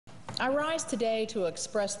I rise today to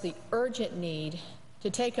express the urgent need to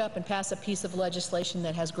take up and pass a piece of legislation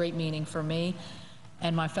that has great meaning for me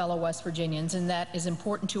and my fellow West Virginians, and that is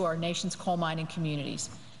important to our nation's coal mining communities,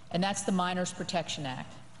 and that's the Miners Protection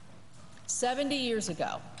Act. 70 years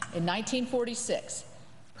ago, in 1946,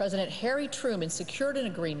 President Harry Truman secured an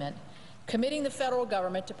agreement committing the federal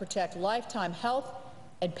government to protect lifetime health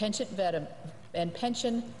and pension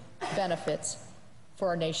benefits for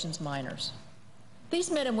our nation's miners. These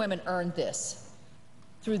men and women earned this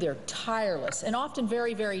through their tireless and often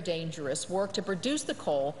very, very dangerous work to produce the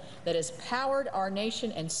coal that has powered our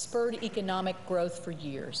nation and spurred economic growth for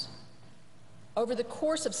years. Over the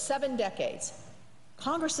course of 7 decades,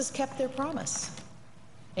 Congress has kept their promise.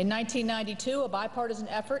 In 1992, a bipartisan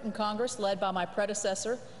effort in Congress led by my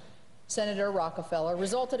predecessor, Senator Rockefeller,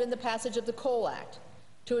 resulted in the passage of the Coal Act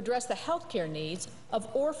to address the health care needs of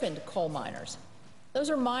orphaned coal miners. Those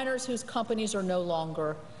are miners whose companies are no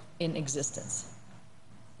longer in existence.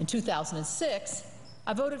 In 2006,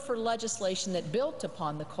 I voted for legislation that built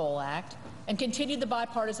upon the Coal Act and continued the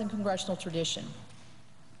bipartisan congressional tradition,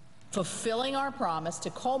 fulfilling our promise to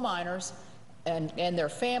coal miners and their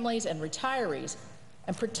families and retirees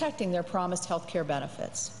and protecting their promised health care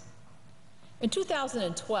benefits. In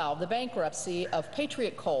 2012, the bankruptcy of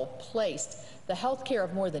Patriot Coal placed the health care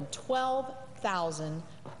of more than 12,000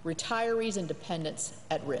 retirees and dependents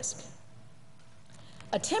at risk.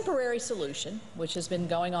 A temporary solution, which has been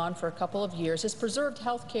going on for a couple of years, has preserved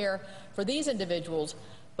health care for these individuals,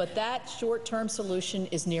 but that short-term solution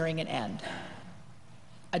is nearing an end.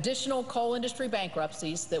 Additional coal industry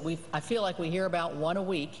bankruptcies that I feel like we hear about one a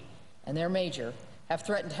week, and they're major, have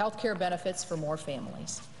threatened health care benefits for more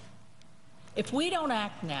families. If we don't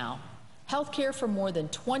act now, health care for more than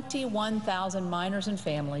 21,000 miners and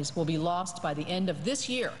families will be lost by the end of this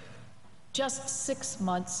year, just 6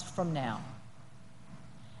 months from now.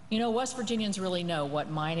 You know, West Virginians really know what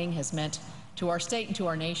mining has meant to our state and to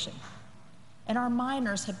our nation, and our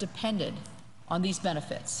miners have depended on these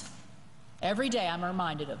benefits. Every day I'm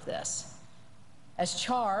reminded of this. As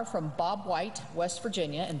Char from Bob White, West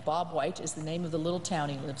Virginia, and Bob White is the name of the little town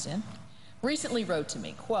he lives in, recently wrote to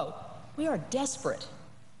me, quote, "We are desperate.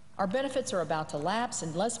 Our benefits are about to lapse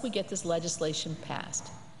unless we get this legislation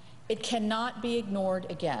passed. It cannot be ignored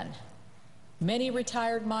again. Many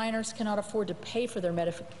retired miners cannot afford to pay for their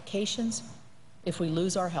medications if we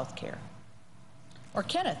lose our health care." Or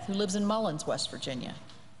Kenneth, who lives in Mullins, West Virginia,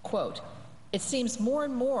 quote, "It seems more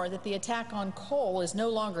and more that the attack on coal is no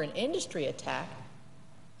longer an industry attack,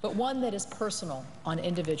 but one that is personal on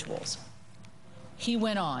individuals." He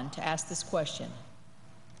went on to ask this question: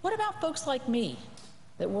 what about folks like me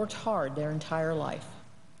that worked hard their entire life?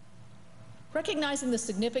 Recognizing the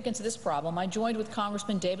significance of this problem, I joined with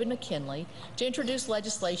Congressman David McKinley to introduce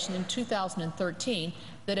legislation in 2013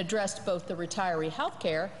 that addressed both the retiree health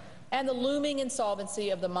care and the looming insolvency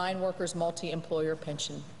of the mine workers' multi-employer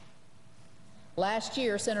pension. Last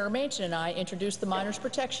year, Senator Manchin and I introduced the Miners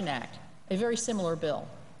Protection Act, a very similar bill.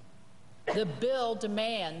 The bill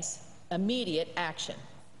demands immediate action.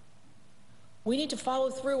 We need to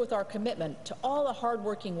follow through with our commitment to all the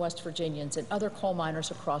hardworking West Virginians and other coal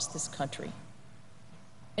miners across this country.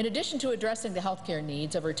 In addition to addressing the health care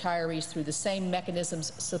needs of retirees through the same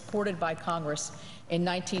mechanisms supported by Congress in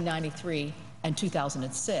 1993 and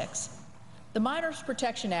 2006, the Miners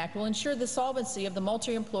Protection Act will ensure the solvency of the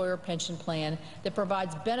multi-employer pension plan that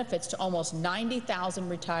provides benefits to almost 90,000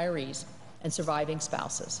 retirees and surviving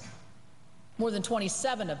spouses. More than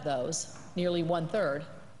 27 of those, nearly 1/3,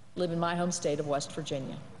 live in my home state of West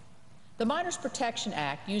Virginia. The Miners Protection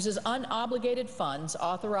Act uses unobligated funds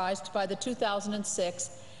authorized by the 2006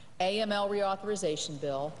 AML reauthorization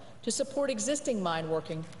bill to support existing mine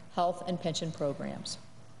working health and pension programs.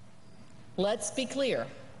 Let's be clear.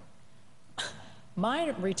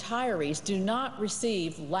 Mine retirees do not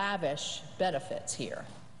receive lavish benefits here.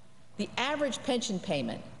 The average pension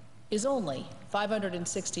payment is only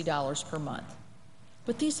 $560 per month.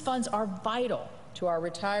 But these funds are vital to our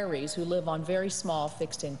retirees who live on very small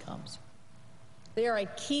fixed incomes. They are a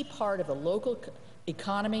key part of the local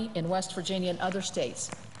economy in West Virginia and other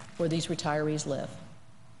states where these retirees live.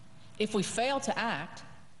 If we fail to act,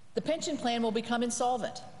 the pension plan will become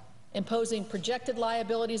insolvent, imposing projected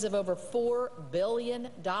liabilities of over $4 billion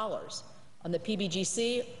on the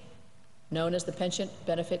PBGC, known as the Pension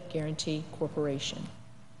Benefit Guaranty Corporation.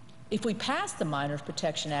 If we pass the Miners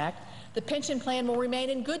Protection Act, the pension plan will remain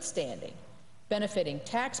in good standing, benefiting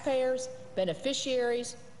taxpayers,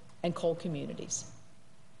 beneficiaries, and coal communities.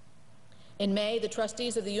 In May, the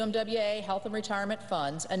trustees of the UMWA Health and Retirement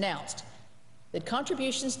Funds announced that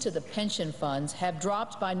contributions to the pension funds have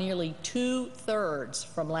dropped by nearly 2/3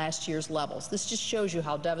 from last year's levels. This just shows you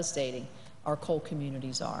how devastating our coal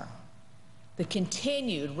communities are. The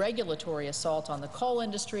continued regulatory assault on the coal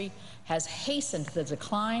industry has hastened the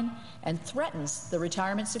decline and threatens the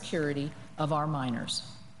retirement security of our miners.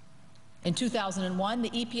 In 2001,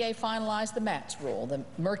 the EPA finalized the MATS rule, the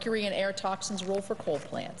Mercury and Air Toxins Rule for coal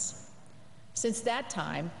plants. Since that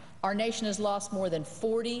time, our nation has lost more than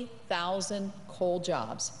 40,000 coal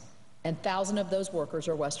jobs, and thousands of those workers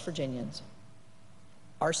are West Virginians.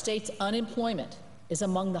 Our state's unemployment is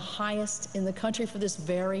among the highest in the country for this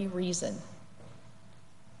very reason.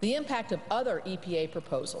 The impact of other EPA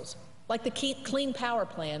proposals, like the Clean Power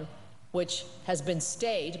Plan, which has been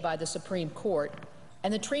stayed by the Supreme Court,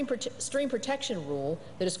 and the stream protection rule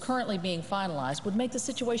that is currently being finalized, would make the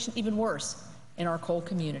situation even worse in our coal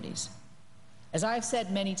communities. As I have said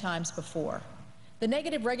many times before, the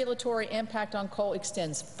negative regulatory impact on coal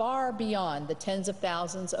extends far beyond the tens of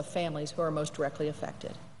thousands of families who are most directly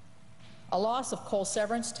affected. A loss of coal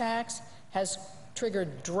severance tax has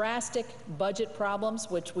triggered drastic budget problems,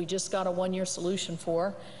 which we just got a one-year solution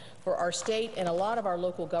for our state, and a lot of our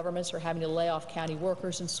local governments are having to lay off county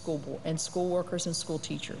workers and school workers and school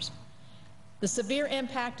teachers. The severe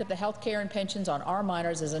impact of the health care and pensions on our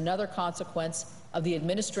miners is another consequence of the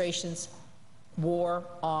administration's war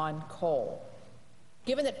on coal.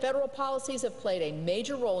 Given that federal policies have played a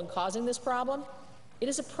major role in causing this problem, it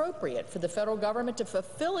is appropriate for the federal government to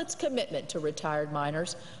fulfill its commitment to retired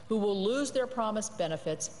miners who will lose their promised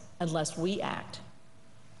benefits unless we act.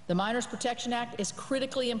 The Miners Protection Act is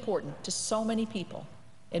critically important to so many people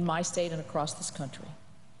in my state and across this country.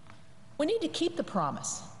 We need to keep the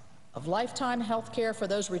promise of lifetime health care for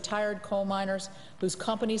those retired coal miners whose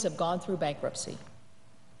companies have gone through bankruptcy.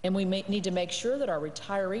 And we need to make sure that our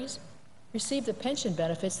retirees receive the pension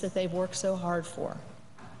benefits that they've worked so hard for.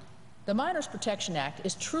 The Miners Protection Act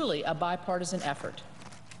is truly a bipartisan effort.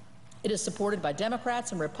 It is supported by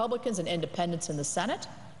Democrats and Republicans and independents in the Senate,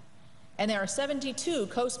 and there are 72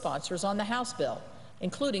 co-sponsors on the House bill,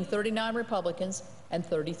 including 39 Republicans and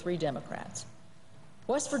 33 Democrats.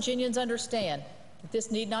 West Virginians understand that this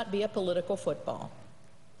need not be a political football.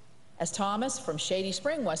 As Thomas from Shady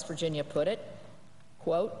Spring, West Virginia put it,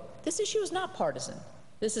 quote, "This issue is not partisan.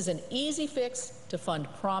 This is an easy fix to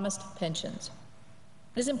fund promised pensions."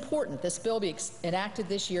 It is important this bill be enacted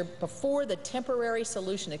this year before the temporary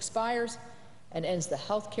solution expires and ends the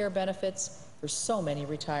health care benefits for so many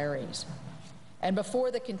retirees, and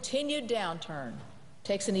before the continued downturn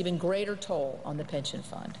takes an even greater toll on the pension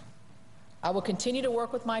fund. I will continue to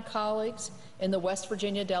work with my colleagues in the West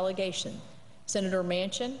Virginia delegation, Senator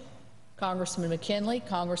Manchin, Congressman McKinley,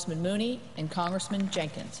 Congressman Mooney, and Congressman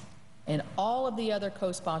Jenkins, and all of the other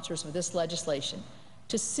co-sponsors of this legislation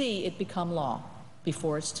to see it become law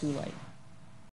before it's too late.